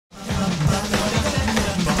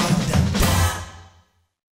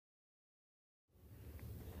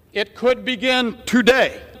It could begin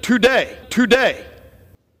today.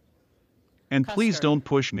 And please Custer. don't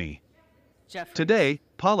push me. Jeffries. Today,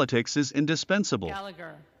 politics is indispensable.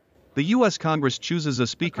 Gallagher. The U.S. Congress chooses a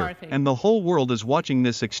speaker, McCarthy. and the whole world is watching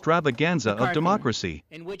this extravaganza of McCarthy. democracy.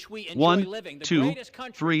 in which we enjoy 1, living the 2, greatest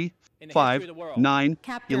country 3, in the 5, history of the world. 9,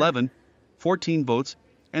 Captor. 11, 14 votes,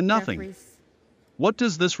 and nothing. Jeffries. What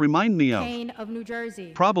does this remind me of? Kane of New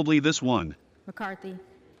Jersey. Probably this one. McCarthy.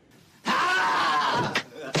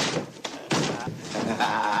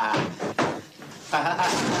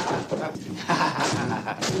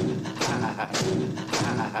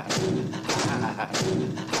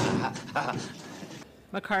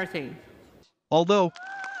 McCarthy. Although,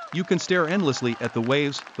 you can stare endlessly at the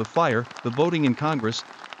waves, the fire, the voting in Congress,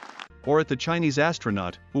 or at the Chinese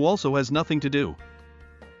astronaut, who also has nothing to do.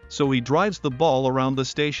 So he drives the ball around the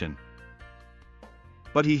station.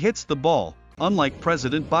 But he hits the ball, unlike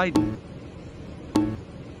President Biden.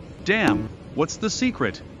 Damn, what's the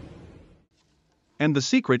secret? And the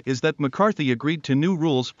secret is that McCarthy agreed to new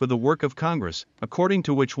rules for the work of Congress, according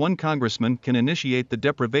to which one congressman can initiate the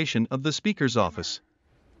deprivation of the Speaker's office.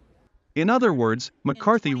 In other words,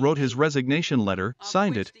 McCarthy wrote his resignation letter,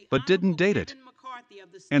 signed it, but didn't date it.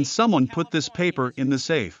 And someone put this paper in the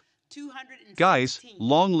safe. Guys,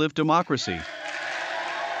 long live democracy.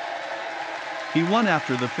 He won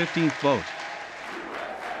after the 15th vote.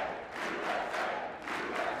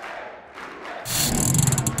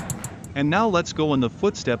 And now let's go in the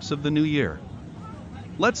footsteps of the new year.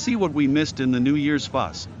 Let's see what we missed in the New Year's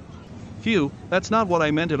fuss. Phew, that's not what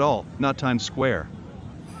I meant at all, not Times Square.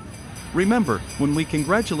 Remember, when we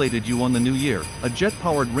congratulated you on the new year, a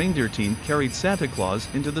jet-powered reindeer team carried Santa Claus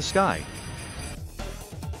into the sky.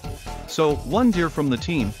 So, one deer from the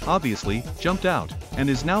team, obviously, jumped out, and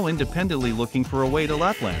is now independently looking for a way to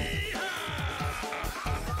Lapland.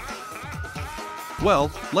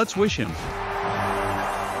 Well, let's wish him.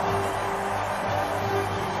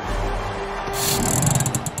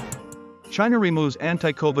 China removes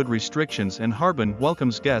anti-COVID restrictions and Harbin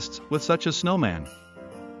welcomes guests with such a snowman.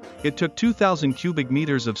 It took 2,000 cubic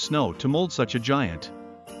meters of snow to mold such a giant.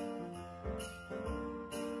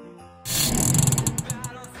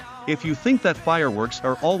 If you think that fireworks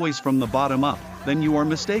are always from the bottom up, then you are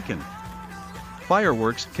mistaken.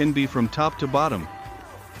 Fireworks can be from top to bottom.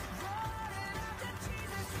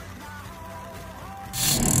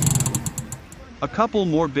 A couple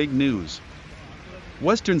more big news.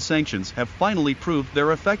 Western sanctions have finally proved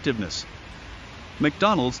their effectiveness.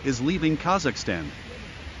 McDonald's is leaving Kazakhstan.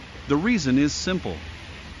 The reason is simple.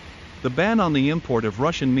 The ban on the import of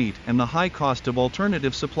Russian meat and the high cost of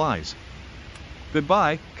alternative supplies.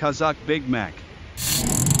 Goodbye, Kazakh Big Mac.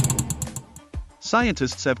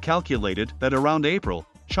 Scientists have calculated that around April,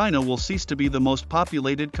 China will cease to be the most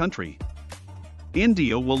populated country.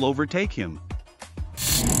 India will overtake him.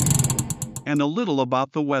 And a little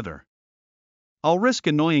about the weather. I'll risk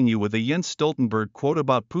annoying you with a Jens Stoltenberg quote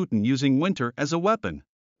about Putin using winter as a weapon.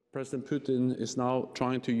 President Putin is now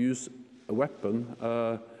trying to use a weapon,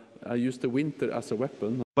 use the winter as a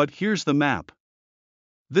weapon. But here's the map.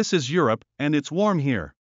 This is Europe, and it's warm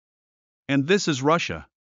here. And this is Russia.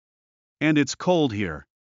 And it's cold here.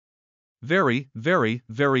 Very, very,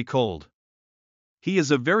 very cold. He is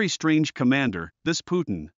a very strange commander, this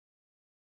Putin.